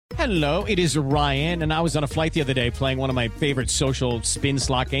Hello, it is Ryan, and I was on a flight the other day playing one of my favorite social spin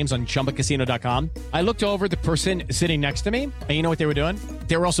slot games on ChumbaCasino.com. I looked over at the person sitting next to me, and you know what they were doing?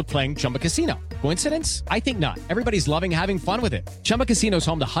 They were also playing Chumba Casino. Coincidence? I think not. Everybody's loving having fun with it. Chumba Casino is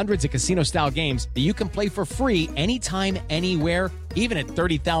home to hundreds of casino-style games that you can play for free anytime, anywhere, even at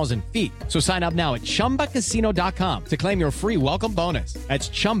 30,000 feet. So sign up now at ChumbaCasino.com to claim your free welcome bonus. That's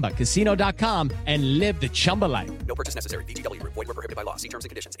ChumbaCasino.com and live the Chumba life. No purchase necessary. VGW. Void where prohibited by law. See terms and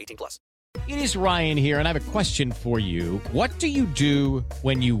conditions. 18+. It is Ryan here, and I have a question for you. What do you do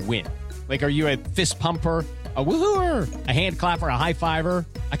when you win? Like, are you a fist pumper, a woohooer, a hand clapper, a high fiver?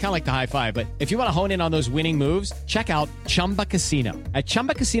 I kind of like the high five, but if you want to hone in on those winning moves, check out Chumba Casino. At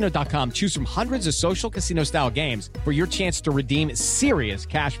ChumbaCasino.com, choose from hundreds of social casino-style games for your chance to redeem serious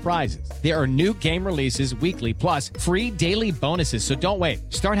cash prizes. There are new game releases weekly, plus free daily bonuses. So don't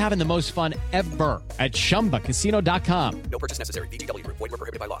wait. Start having the most fun ever at ChumbaCasino.com. No purchase necessary. VGW. Void where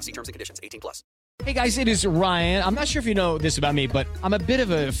prohibited by law. See terms and conditions. 18+. Hey guys, it is Ryan. I'm not sure if you know this about me, but I'm a bit of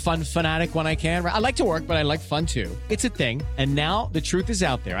a fun fanatic when I can. I like to work, but I like fun too. It's a thing. And now the truth is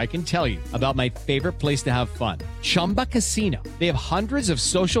out there. I can tell you about my favorite place to have fun. Chumba Casino. They have hundreds of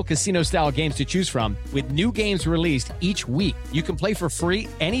social casino style games to choose from with new games released each week. You can play for free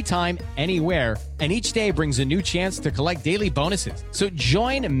anytime, anywhere. And each day brings a new chance to collect daily bonuses. So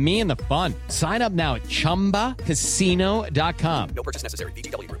join me in the fun. Sign up now at ChumbaCasino.com. No purchase necessary.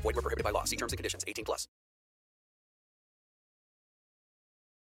 VGW. Void where prohibited by law. See terms and conditions. 18+.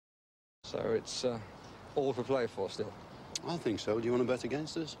 So it's all to play for still. I think so. Do you want to bet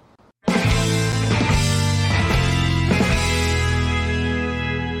against us?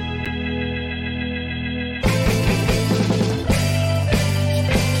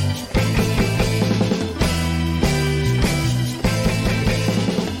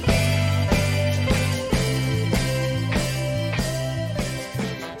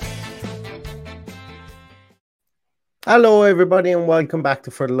 Hello, everybody, and welcome back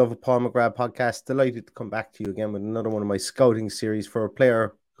to For the Love of Paul McGrath podcast. Delighted to come back to you again with another one of my scouting series for a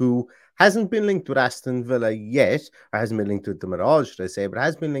player who hasn't been linked with Aston Villa yet, or hasn't been linked with them at all, should I say, but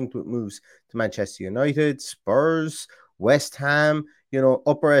has been linked with moves to Manchester United, Spurs, West Ham,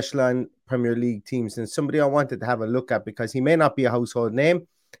 upper echelon Premier League teams, and somebody I wanted to have a look at because he may not be a household name,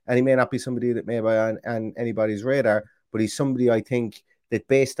 and he may not be somebody that may be on anybody's radar, but he's somebody I think that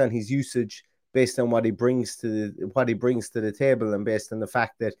based on his usage, based on what he brings to the table, and based on the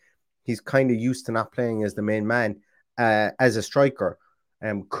fact that he's kind of used to not playing as the main man as a striker,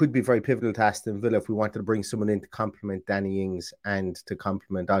 could be very pivotal to Aston Villa if we wanted to bring someone in to complement Danny Ings and to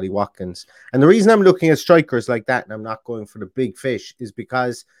complement Ollie Watkins. And the reason I'm looking at strikers like that and I'm not going for the big fish is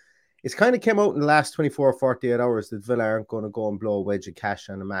because it's kind of came out in the last 24 or 48 hours that Villa aren't going to go and blow a wedge of cash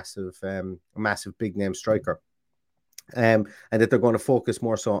on a massive big name striker. And that they're going to focus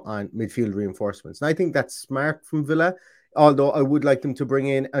more so on midfield reinforcements. And I think that's smart from Villa, although I would like them to bring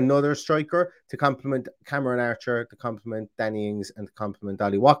in another striker to complement Cameron Archer, to complement Danny Ings, and to complement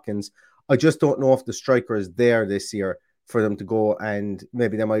Ollie Watkins. I just don't know if the striker is there this year for them to go, and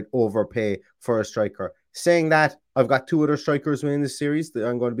maybe they might overpay for a striker. Saying that, I've got two other strikers within this series that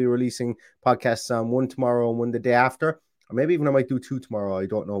I'm going to be releasing podcasts on, one tomorrow and one the day after. Or maybe even I might do two tomorrow. I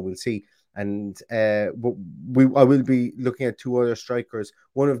don't know. We'll see. And I will be looking at two other strikers,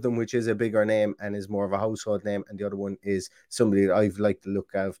 one of them which is a bigger name and is more of a household name, and the other one is somebody that I've liked to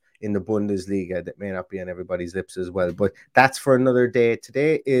look at in the Bundesliga that may not be on everybody's lips as well. But that's for another day.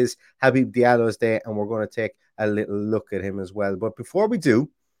 Today is Habib Diallo's day, and we're going to take a little look at him as well. But before we do,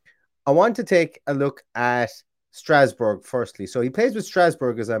 I want to take a look at Strasbourg firstly. So he plays with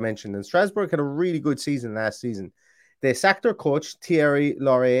Strasbourg, as I mentioned, and Strasbourg had a really good season last season. They sacked their coach, Thierry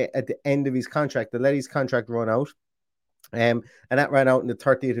Laurier, at the end of his contract. They let his contract run out. And that ran out on the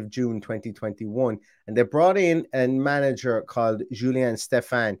 30th of June, 2021. And they brought in a manager called Julien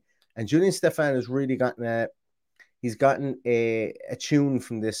Stéphan. And Julien Stéphan has really gotten a tune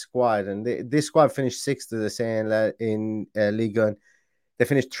from this squad. And this squad finished sixth, as I say, in Ligue 1. They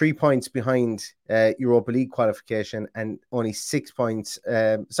finished 3 points behind Europa League qualification and only 6 points.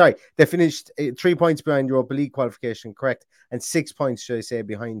 They finished 3 points behind Europa League qualification, correct, and 6 points, should I say,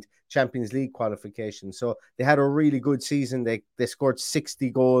 behind Champions League qualification. So they had a really good season. They scored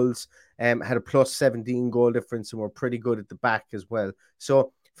 60 goals, had a plus 17 goal difference, and were pretty good at the back as well.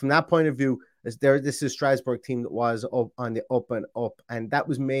 So from that point of view, this is a Strasbourg team that was up on the up and up, and that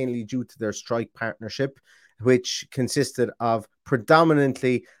was mainly due to their strike partnership, which consisted of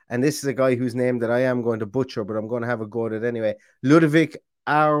predominantly, and this is a guy whose name that I am going to butcher, but I'm going to have a go at it anyway, Ludovic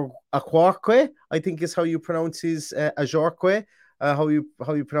Ajorque, I think is how you pronounce his, Ajorque, how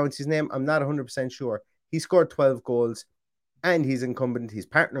you pronounce his name. I'm not 100% sure. He scored 12 goals. and his incumbent, his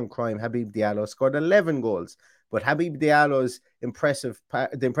partner in crime, Habib Diallo, scored 11 goals. But Habib Diallo's the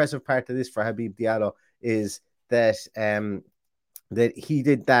impressive part of this for Habib Diallo is that that he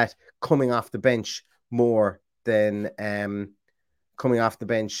did that coming off the bench more than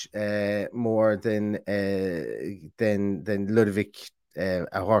more than Ludovic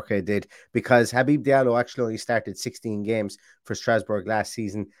Ahorca did, because Habib Diallo actually only started 16 games for Strasbourg last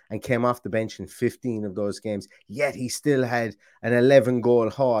season and came off the bench in 15 of those games, yet he still had an 11-goal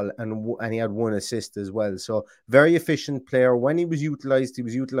haul and he had 1 assist as well. So very efficient player. When he was utilized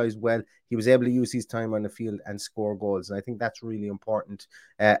well. He was able to use his time on the field and score goals, and I think that's really important,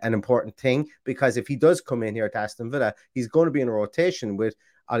 an important thing, because if he does come in here to Aston Villa, he's going to be in a rotation with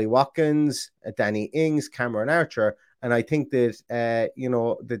Ollie Watkins, Danny Ings, Cameron Archer. And I think that,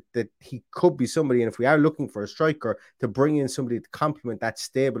 that he could be somebody. And if we are looking for a striker, to bring in somebody to complement that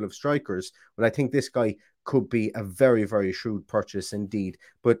stable of strikers, well, I think this guy could be a very, very shrewd purchase indeed.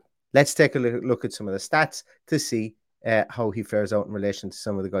 But let's take a look at some of the stats to see how he fares out in relation to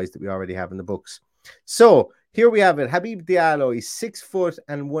some of the guys that we already have in the books. So here we have it. Habib Diallo, he's 6 foot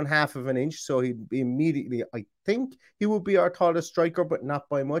and 1/2 of an inch. So he'd be immediately, I think he would be our tallest striker, but not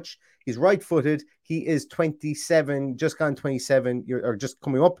by much. He's right-footed. He is 27, just gone 27, or just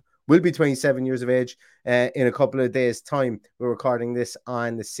coming up, will be 27 years of age in a couple of days' time. We're recording this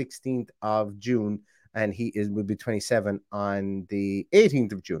on the 16th of June, and will be 27 on the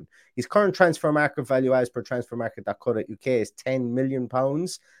 18th of June. His current transfer market value, as per transfermarket.co.uk, is £10 million.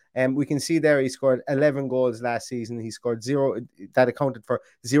 We can see there he scored 11 goals last season. He scored that accounted for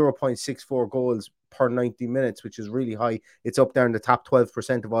 0.64 goals per 90 minutes, which is really high. It's up there in the top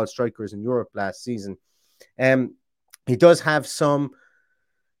 12% of all strikers in Europe last season. He does have some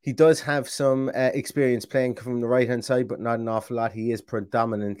experience playing from the right-hand side, but not an awful lot. He is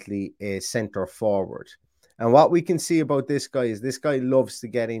predominantly a centre forward. And what we can see about this guy is this guy loves to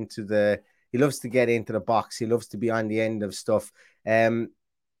get into the box. He loves to be on the end of stuff.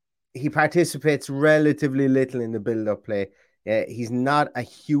 He participates relatively little in the build-up play. He's not a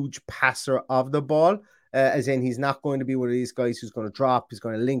huge passer of the ball, as in he's not going to be one of these guys who's going to drop, he's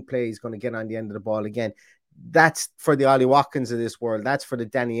going to link play, he's going to get on the end of the ball again. That's for the Ollie Watkins of this world. That's for the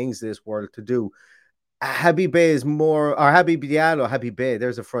Danny Ings of this world to do. Habib Diallo,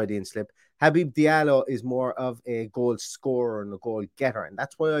 there's a Freudian slip. Habib Diallo is more of a goal scorer and a goal getter. And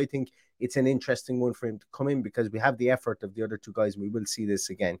that's why I think it's an interesting one for him to come in, because we have the effort of the other two guys. And we will see this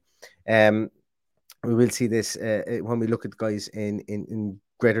again. We will see this when we look at the guys in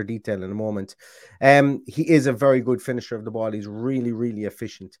greater detail in a moment. He is a very good finisher of the ball. He's really, really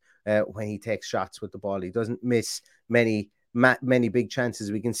efficient when he takes shots with the ball. He doesn't miss many big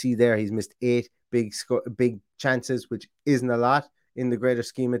chances. We can see there he's missed 8 big chances, which isn't a lot in the greater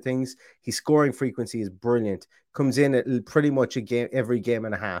scheme of things. His scoring frequency is brilliant. Comes in at pretty much every game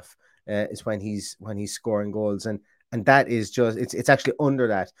and a half is when he's scoring goals, and that is just it's actually under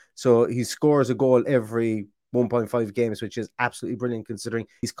that. So he scores a goal every 1.5 games, which is absolutely brilliant considering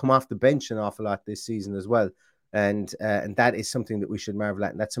he's come off the bench an awful lot this season as well. And that is something that we should marvel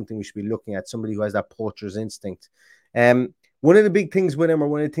at, and that's something we should be looking at. Somebody who has that poacher's instinct. One of the big things with him, or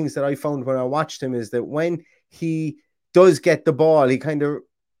one of the things that I found when I watched him, is that when he does get the ball, he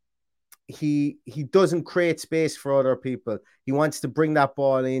doesn't create space for other people. He wants to bring that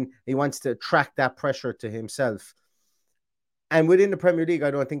ball in. He wants to attract that pressure to himself. And within the Premier League, I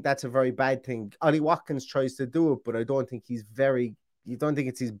don't think that's a very bad thing. Ollie Watkins tries to do it, but I don't think it's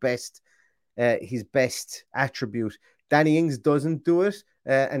his best attribute. Danny Ings doesn't do it,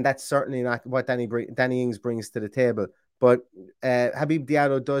 and that's certainly not what Danny Ings brings to the table. But Habib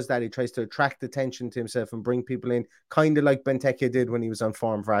Diallo does that. He tries to attract attention to himself and bring people in, kind of like Benteke did when he was on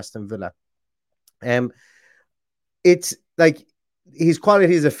form for Aston Villa. It's like his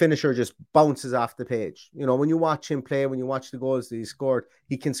quality as a finisher just bounces off the page. You know, when you watch him play, when you watch the goals that he scored,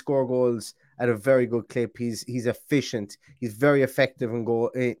 he can score goals at a very good clip. He's efficient. He's very effective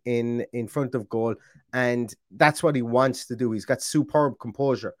in front of goal, and that's what he wants to do. He's got superb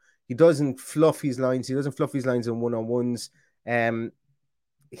composure. He doesn't fluff his lines. He doesn't fluff his lines in one-on-ones.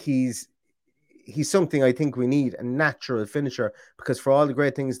 He's something I think we need, a natural finisher, because for all the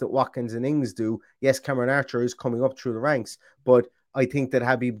great things that Watkins and Ings do, yes, Cameron Archer is coming up through the ranks, but I think that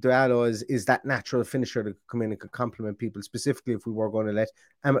Habib Diallo is that natural finisher that could come in and could complement people, specifically if we were going to let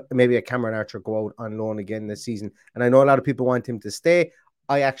maybe a Cameron Archer go out on loan again this season. And I know a lot of people want him to stay.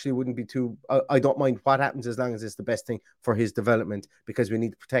 I actually wouldn't be I don't mind what happens as long as it's the best thing for his development, because we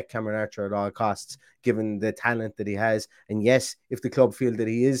need to protect Cameron Archer at all costs, given the talent that he has. And yes, if the club feel that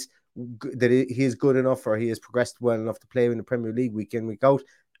he is good enough, or he has progressed well enough to play in the Premier League week in, week out,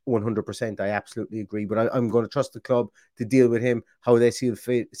 100%. I absolutely agree. But I'm going to trust the club to deal with him how they see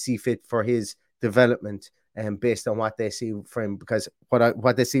fit for his development, and based on what they see for him, because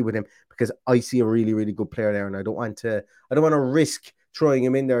what they see with him, because I see a really, really good player there, and I don't want to risk throwing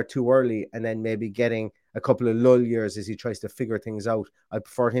him in there too early and then maybe getting a couple of lull years as he tries to figure things out. I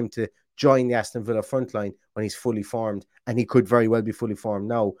prefer him to join the Aston Villa front line when he's fully formed, and he could very well be fully formed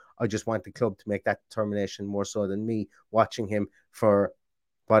now. I just want the club to make that determination more so than me watching him for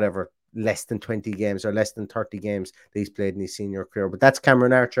whatever, less than 20 games or less than 30 games that he's played in his senior career. But that's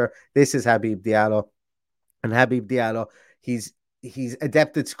Cameron Archer. This is Habib Diallo. And Habib Diallo, he's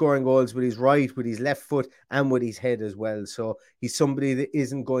adept at scoring goals with his right, with his left foot, and with his head as well. So he's somebody that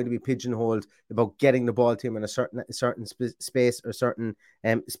isn't going to be pigeonholed about getting the ball to him in a certain space or certain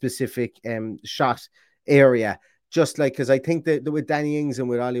specific shot area. Just like, because I think that with Danny Ings and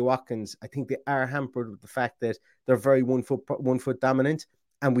with Ollie Watkins, I think they are hampered with the fact that they're very one foot dominant,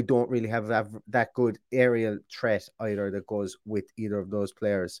 and we don't really have that good aerial threat either that goes with either of those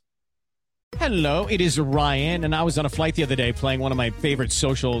players. Hello, it is Ryan, and I was on a flight the other day playing one of my favorite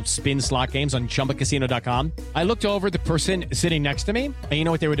social spin slot games on ChumbaCasino.com. I looked over at the person sitting next to me, and you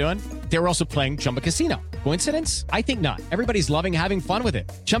know what they were doing? They were also playing Chumba Casino. Coincidence? I think not. Everybody's loving having fun with it.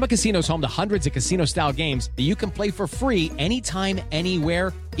 Chumba Casino is home to hundreds of casino-style games that you can play for free anytime,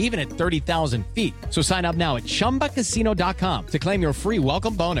 anywhere, even at 30,000 feet. So sign up now at ChumbaCasino.com to claim your free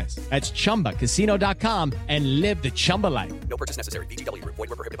welcome bonus. That's ChumbaCasino.com and live the Chumba life. No purchase necessary. VGW Group. Void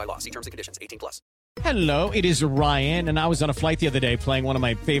where prohibited by law. See terms and conditions. 18+. Hello, it is Ryan, and I was on a flight the other day playing one of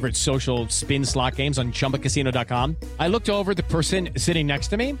my favorite social spin slot games on ChumbaCasino.com. I looked over at the person sitting next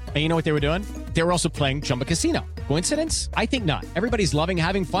to me, and you know what they were doing? They were also playing Chumba Casino. Coincidence? I think not. Everybody's loving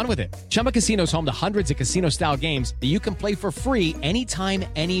having fun with it. Chumba Casino is home to hundreds of casino-style games that you can play for free anytime,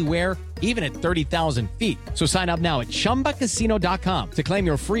 anywhere, even at 30,000 feet. So sign up now at ChumbaCasino.com to claim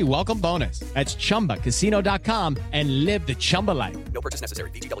your free welcome bonus. That's ChumbaCasino.com and live the Chumba life. No purchase necessary.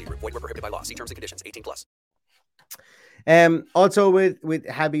 VGW Group. Void where prohibited by law. See terms and conditions. 18+. Also with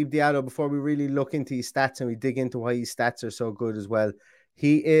Habib Diallo, before we really look into his stats and we dig into why his stats are so good as well,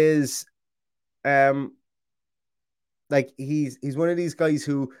 he is he's one of these guys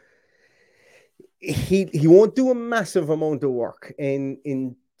who he won't do a massive amount of work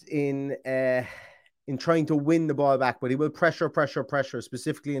in trying to win the ball back, but he will pressure,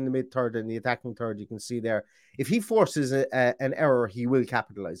 specifically in the mid third and the attacking third. You can see there, if he forces an error, he will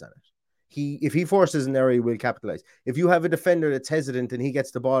capitalize on it. If he forces an error, he will capitalize. If you have a defender that's hesitant and he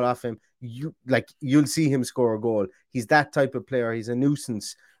gets the ball off him, you'll see him score a goal. He's that type of player. He's a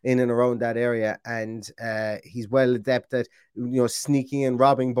nuisance in and around that area, and he's well adept at sneaking and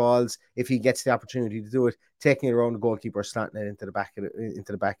robbing balls if he gets the opportunity to do it, taking it around the goalkeeper, slanting it into the back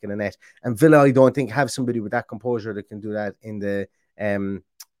of the net. And Villa, I don't think, have somebody with that composure that can do that in the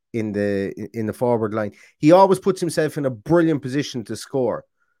forward line. He always puts himself in a brilliant position to score.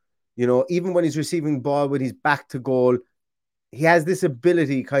 Even when he's receiving the ball with his back to goal, he has this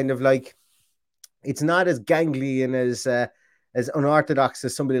ability, kind of like, it's not as gangly and as unorthodox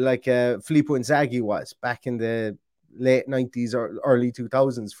as somebody like Filippo Inzaghi was back in the late 90s or early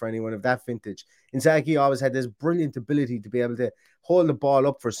 2000s, for anyone of that vintage. Inzaghi always had this brilliant ability to be able to hold the ball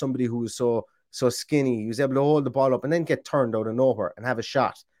up for somebody who was so skinny. He was able to hold the ball up and then get turned out of nowhere and have a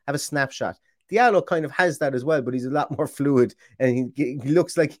snapshot. Diallo kind of has that as well, but he's a lot more fluid, and he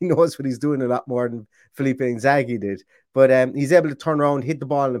looks like he knows what he's doing a lot more than Felipe Inzaghi did. But he's able to turn around, hit the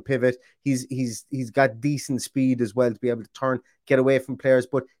ball in a pivot. He's got decent speed as well to be able to turn, get away from players,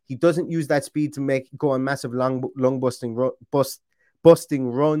 but he doesn't use that speed to go on massive lung busting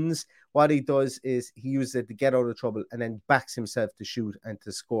runs. What he does is he uses it to get out of trouble and then backs himself to shoot and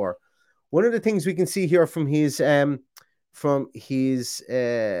to score. One of the things we can see here from his the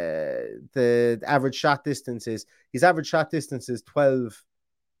average shot distance is 12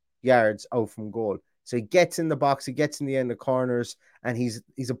 yards out from goal. So he gets in the box, he gets in the end of corners, and he's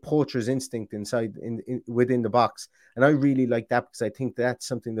a poacher's instinct inside within the box. And I really like that, because I think that's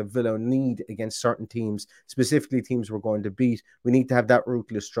something that Villa need against certain teams, specifically teams we're going to beat. We need to have that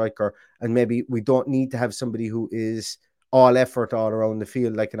ruthless striker, and maybe we don't need to have somebody who is all effort all around the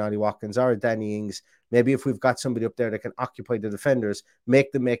field like an Ollie Watkins or a Danny Ings. Maybe if we've got somebody up there that can occupy the defenders,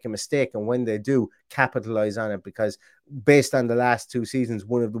 make them make a mistake, and when they do, capitalize on it. Because based on the last 2 seasons,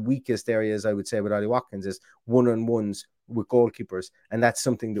 one of the weakest areas, I would say, with Ollie Watkins is one-on-ones with goalkeepers, and that's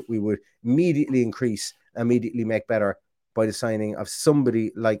something that we would immediately make better by the signing of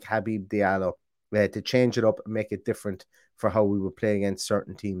somebody like Habib Diallo to change it up and make it different for how we would play against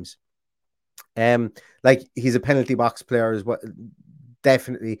certain teams. Like, he's a penalty box player as well.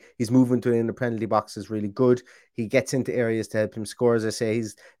 definitely his movement within the penalty box is really good. He gets into areas to help him score. As I say,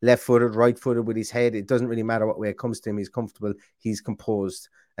 he's left-footed, right-footed with his head. It doesn't really matter what way it comes to him. He's comfortable. He's composed,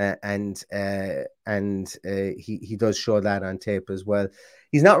 and he does show that on tape as well.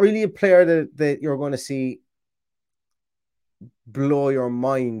 He's not really a player that you're going to see blow your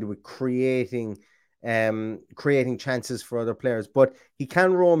mind with creating chances for other players, but he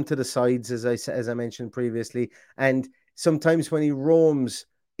can roam to the sides, as I mentioned previously, and sometimes when he roams,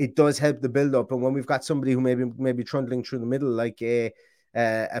 it does help the build up. And when we've got somebody who maybe trundling through the middle, like a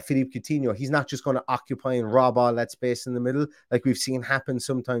Philippe Coutinho, he's not just going to occupy and rob all that space in the middle, like we've seen happen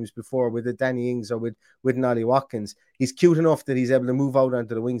sometimes before with the Danny Ings or with Ollie Watkins. He's cute enough that he's able to move out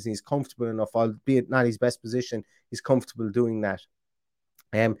onto the wings, and he's comfortable enough, albeit not his best position. He's comfortable doing that.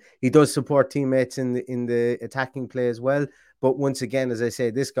 He does support teammates in the attacking play as well. But once again, as I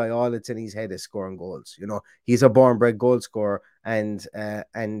say, this guy, all it's in his head is scoring goals. You know, he's a born-bred goal scorer, and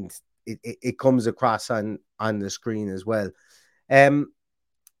it comes across on the screen as well.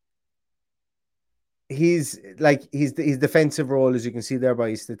 His defensive role, as you can see there by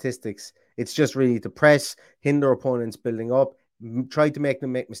his statistics, it's just really to press, hinder opponents building up, try to make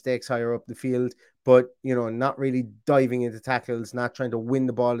them make mistakes higher up the field, but not really diving into tackles, not trying to win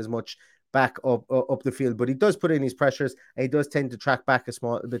the ball as much back up the field. But he does put in his pressures, and he does tend to track back a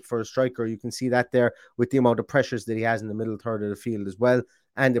small bit for a striker. You can see that there with the amount of pressures that he has in the middle third of the field as well,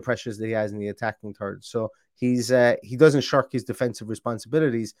 and the pressures that he has in the attacking third. So he doesn't shirk his defensive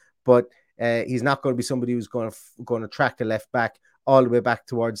responsibilities, but he's not going to be somebody who's going to track a left back all the way back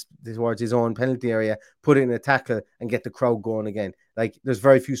towards his own penalty area, put in a tackle, and get the crowd going again. Like, there's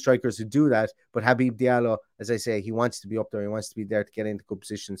very few strikers who do that, but Habib Diallo, as I say, he wants to be up there. He wants to be there to get into good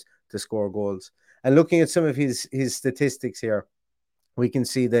positions to score goals. And looking at some of his statistics here, we can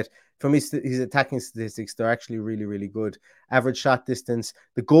see that from his attacking statistics, they're actually really, really good. Average shot distance,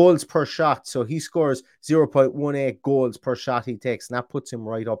 the goals per shot. So he scores 0.18 goals per shot he takes, and that puts him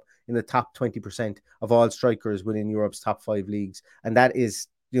right up in the top 20% of all strikers within Europe's top 5 leagues. And that is,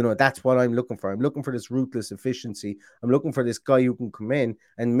 that's what I'm looking for. I'm looking for this ruthless efficiency. I'm looking for this guy who can come in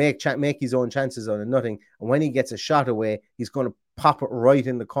and make his own chances out of nothing. And when he gets a shot away, he's going to pop it right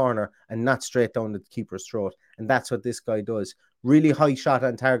in the corner and not straight down the keeper's throat. And that's what this guy does. Really high shot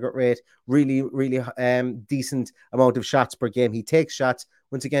on target rate, really, really decent amount of shots per game. He takes shots.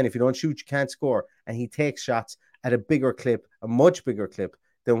 Once again, if you don't shoot, you can't score. And he takes shots at a bigger clip, a much bigger clip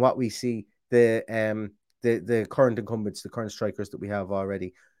than what we see the current incumbents, the current strikers that we have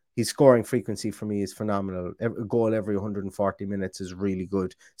already. His scoring frequency for me is phenomenal. A goal every 140 minutes is really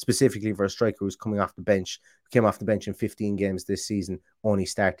good, specifically for a striker who's coming off the bench. Came off the bench in 15 games this season, only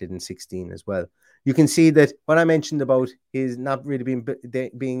started in 16 as well. You can see that what I mentioned about his not really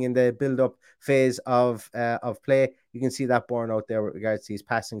being in the build-up phase of play, you can see that borne out there with regards to his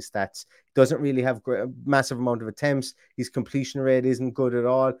passing stats. Doesn't really have a massive amount of attempts. His completion rate isn't good at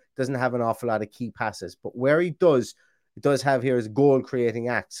all. Doesn't have an awful lot of key passes. But where he does have here is goal-creating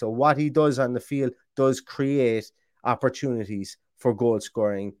acts. So what he does on the field does create opportunities for goal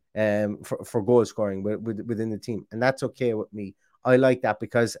scoring, for goal scoring within the team, and that's okay with me. I like that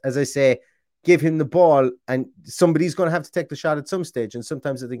because, as I say, give him the ball, and somebody's going to have to take the shot at some stage. And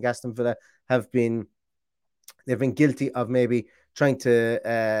sometimes I think Aston Villa they've been guilty of maybe trying to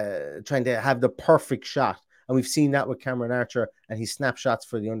have the perfect shot. And we've seen that with Cameron Archer and his snapshots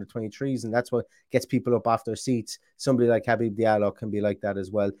for the under-23s, and that's what gets people up off their seats. Somebody like Habib Diallo can be like that as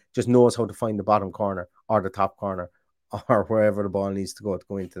well. Just knows how to find the bottom corner or the top corner or wherever the ball needs to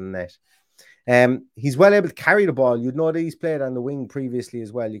go into the net. He's well able to carry the ball. You'd know that he's played on the wing previously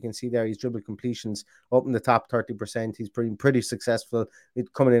as well. You can see there his dribble completions up in the top 30%. He's pretty successful. It's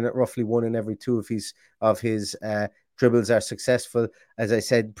coming in at roughly 1 in every 2 of his dribbles are successful. As I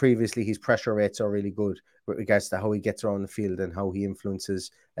said previously, his pressure rates are really good with regards to how he gets around the field and how he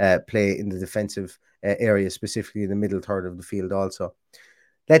influences play in the defensive area, specifically in the middle third of the field also.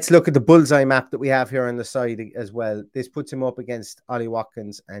 Let's look at the bullseye map that we have here on the side as well. This puts him up against Ollie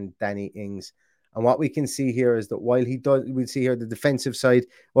Watkins and Danny Ings. And what we can see here is that while we see here the defensive side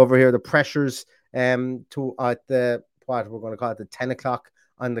over here, the pressures at the, what we're going to call it, the 10 o'clock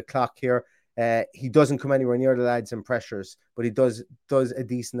on the clock here. He doesn't come anywhere near the lads in pressures, but he does a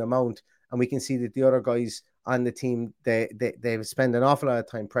decent amount. And we can see that the other guys on the team, they spend an awful lot of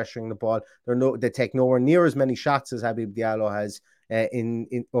time pressuring the ball. They take nowhere near as many shots as Habib Diallo has in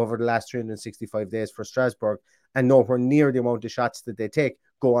over the last 365 days for Strasbourg, and nowhere near the amount of shots that they take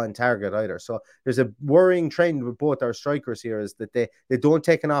go on target either. So there's a worrying trend with both our strikers here, is that they don't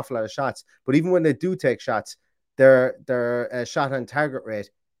take an awful lot of shots, but even when they do take shots, their shot on target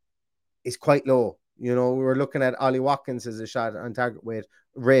rate is quite low. You know, we were looking at Ollie Watkins as a shot on target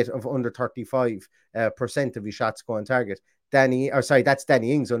rate of under 35% of his shots go on target. That's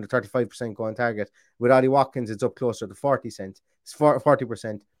Danny Ings under 35% go on target. With Ollie Watkins, it's up closer to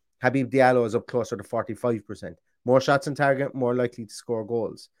 40%. Habib Diallo is up closer to 45%. More shots on target, more likely to score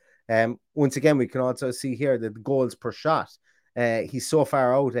goals. Once again, we can also see here that the goals per shot, he's so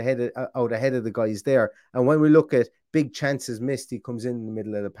far out ahead of the guys there. And when we look at big chances missed, he comes in the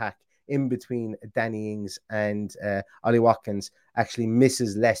middle of the pack, in between Danny Ings and Ollie Watkins. Actually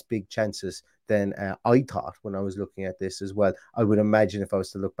misses less big chances than I thought when I was looking at this as well. I would imagine if I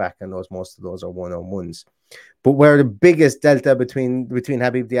was to look back on those, most of those are one-on-ones. But where the biggest delta between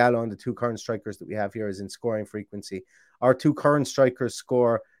Habib Diallo and the two current strikers that we have here is in scoring frequency. Our two current strikers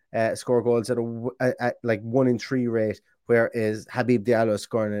score goals at like 1 in 3 rate, whereas Habib Diallo is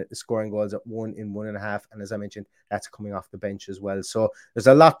scoring goals at 1 in 1.5. And as I mentioned, that's coming off the bench as well. So there's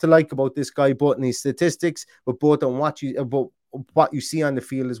a lot to like about this guy, both in his statistics, but both on what you see on the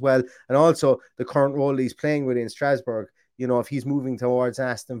field as well, and also the current role he's playing within Strasbourg. You know, if he's moving towards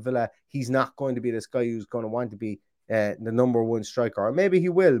Aston Villa, he's not going to be this guy who's going to want to be the number one striker, or maybe he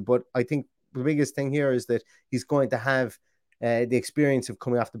will. But I think the biggest thing here is that he's going to have the experience of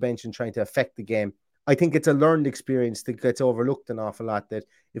coming off the bench and trying to affect the game. I think it's a learned experience that gets overlooked an awful lot, that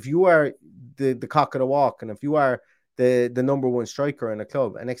if you are the cock of the walk, and if you are the number one striker in a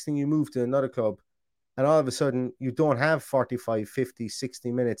club, and next thing you move to another club, and all of a sudden you don't have 45, 50,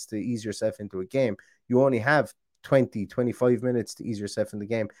 60 minutes to ease yourself into a game. You only have 20, 25 minutes to ease yourself in the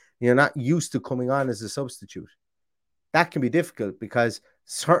game. You're not used to coming on as a substitute. That can be difficult, because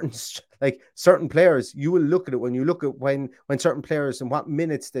certain players, you will look at it when you look at when certain players and what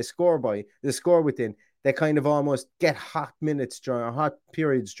minutes they score within, they kind of almost get hot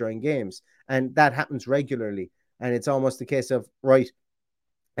periods during games. And that happens regularly. And it's almost the case of, right,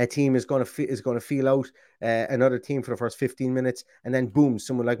 a team is going to feel out another team for the first 15 minutes, and then boom,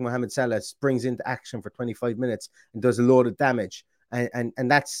 someone like Mohamed Salah springs into action for 25 minutes and does a load of damage. And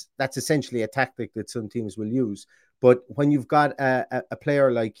that's essentially a tactic that some teams will use. But when you've got a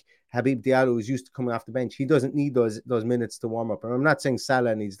player like Habib Diallo, who's used to coming off the bench, he doesn't need those minutes to warm up. And I'm not saying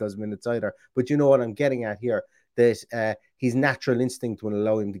Salah needs those minutes either, but you know what I'm getting at here, that his natural instinct will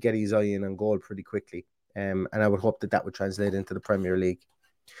allow him to get his eye in on goal pretty quickly. And I would hope that would translate into the Premier League.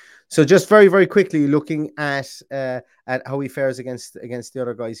 So just very, very quickly looking at how he fares against the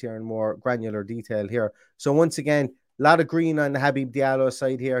other guys here in more granular detail here. So once again, a lot of green on the Habib Diallo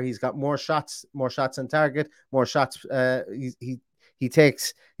side here. He's got more shots on target, more shots.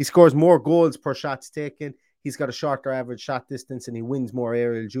 He scores more goals per shots taken. He's got a shorter average shot distance, and he wins more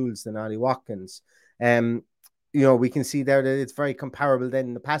aerial duels than Ollie Watkins. You know, we can see there that it's very comparable then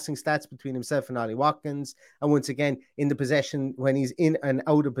in the passing stats between himself and Ollie Watkins. And once again, in the possession, when he's in and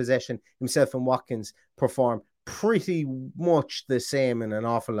out of possession, himself and Watkins perform pretty much the same in an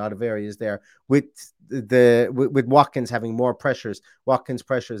awful lot of areas there, with Watkins having more pressures. Watkins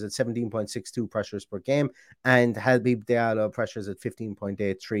pressures at 17.62 pressures per game, and Habib Diallo pressures at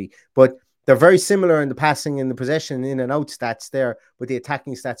 15.83. But they're very similar in the passing and the possession in and out stats there, but the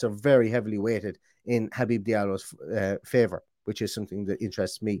attacking stats are very heavily weighted in Habib Diallo's favor, which is something that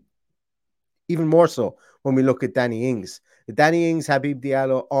interests me. Even more so when we look at Danny Ings. Habib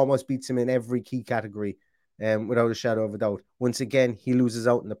Diallo almost beats him in every key category, without a shadow of a doubt. Once again, he loses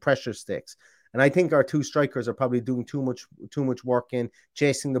out in the pressure stakes. And I think our two strikers are probably doing too much work in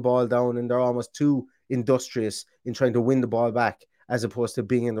chasing the ball down, and they're almost too industrious in trying to win the ball back, as opposed to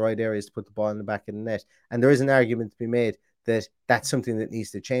being in the right areas to put the ball in the back of the net. And there is an argument to be made that that's something that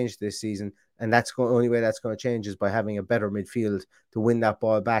needs to change this season. And the only way that's going to change is by having a better midfield to win that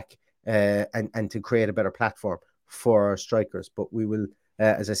ball back and to create a better platform for our strikers. But we will,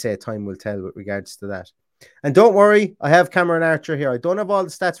 as I say, time will tell with regards to that. And don't worry, I have Cameron Archer here. I don't have all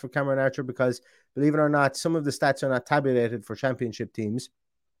the stats for Cameron Archer because, believe it or not, some of the stats are not tabulated for championship teams.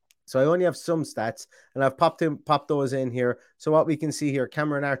 So I only have some stats, and I've popped those in here. So what we can see here,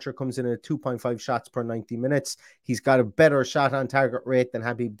 Cameron Archer comes in at 2.5 shots per 90 minutes. He's got a better shot on target rate than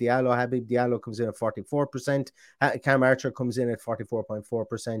Habib Diallo. Habib Diallo comes in at 44%. Cam Archer comes in at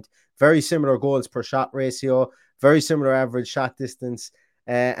 44.4%. Very similar goals per shot ratio, very similar average shot distance,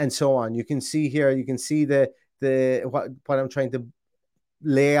 and so on. You can see here, you can see what I'm trying to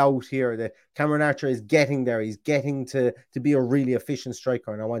lay out here, that Cameron Archer is getting there. He's getting to be a really efficient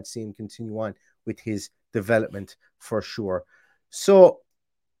striker, and I want to see him continue on with his development for sure. So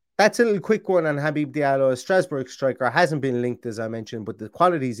that's a little quick one on Habib Diallo. A Strasbourg striker, hasn't been linked, as I mentioned, but the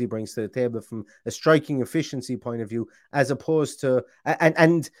qualities he brings to the table from a striking efficiency point of view, as opposed to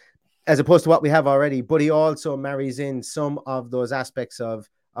what we have already, but he also marries in some of those aspects of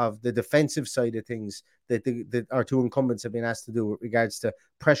of the defensive side of things that our two incumbents have been asked to do with regards to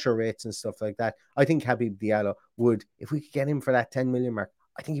pressure rates and stuff like that, I think Habib Diallo would, if we could get him for that 10 million mark,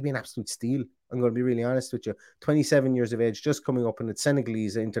 I think he'd be an absolute steal. I'm going to be really honest with you. 27 years of age, just coming up in the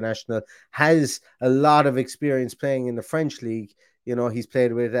Senegalese international, has a lot of experience playing in the French league. You know, he's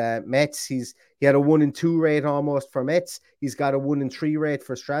played with Metz. He had a 1-2 rate almost for Metz. He's got a 1-3 rate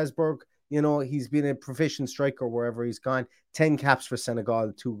for Strasbourg. You know, he's been a proficient striker wherever he's gone. 10 caps for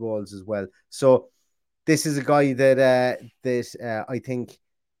Senegal, 2 goals as well. So this is a guy that I think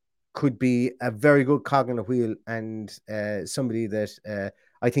could be a very good cog in the wheel, and somebody that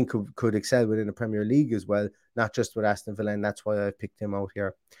I think could excel within the Premier League as well, not just with Aston Villa, and that's why I picked him out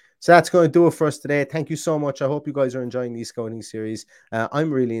here. So that's going to do it for us today. Thank you so much. I hope you guys are enjoying these scouting series.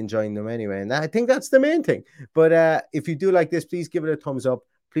 I'm really enjoying them anyway, and I think that's the main thing. But if you do like this, please give it a thumbs up.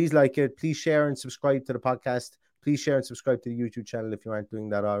 Please like it. Please share and subscribe to the podcast. Please share and subscribe to the YouTube channel if you aren't doing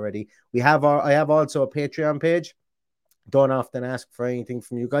that already. I have also a Patreon page. Don't often ask for anything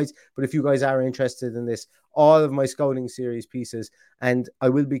from you guys, but if you guys are interested in this, all of my scouting series pieces, and I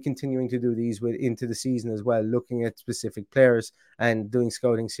will be continuing to do these into the season as well, looking at specific players and doing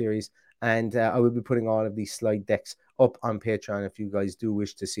scouting series, and I will be putting all of these slide decks up on Patreon. If you guys do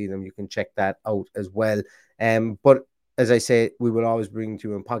wish to see them, you can check that out as well. But as I say, we will always bring to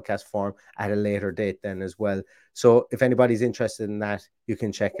you in podcast form at a later date then as well. So if anybody's interested in that, you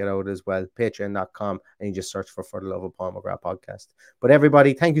can check it out as well. Patreon.com, and you just search for the Love of Paul McGrath podcast. But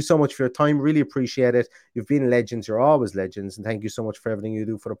everybody, thank you so much for your time. Really appreciate it. You've been legends. You're always legends. And thank you so much for everything you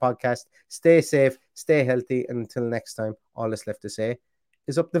do for the podcast. Stay safe, stay healthy. And until next time, all that's left to say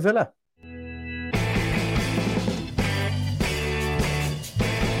is up the Villa.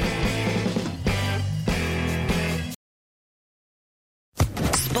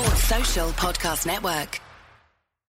 Sports Social Podcast Network.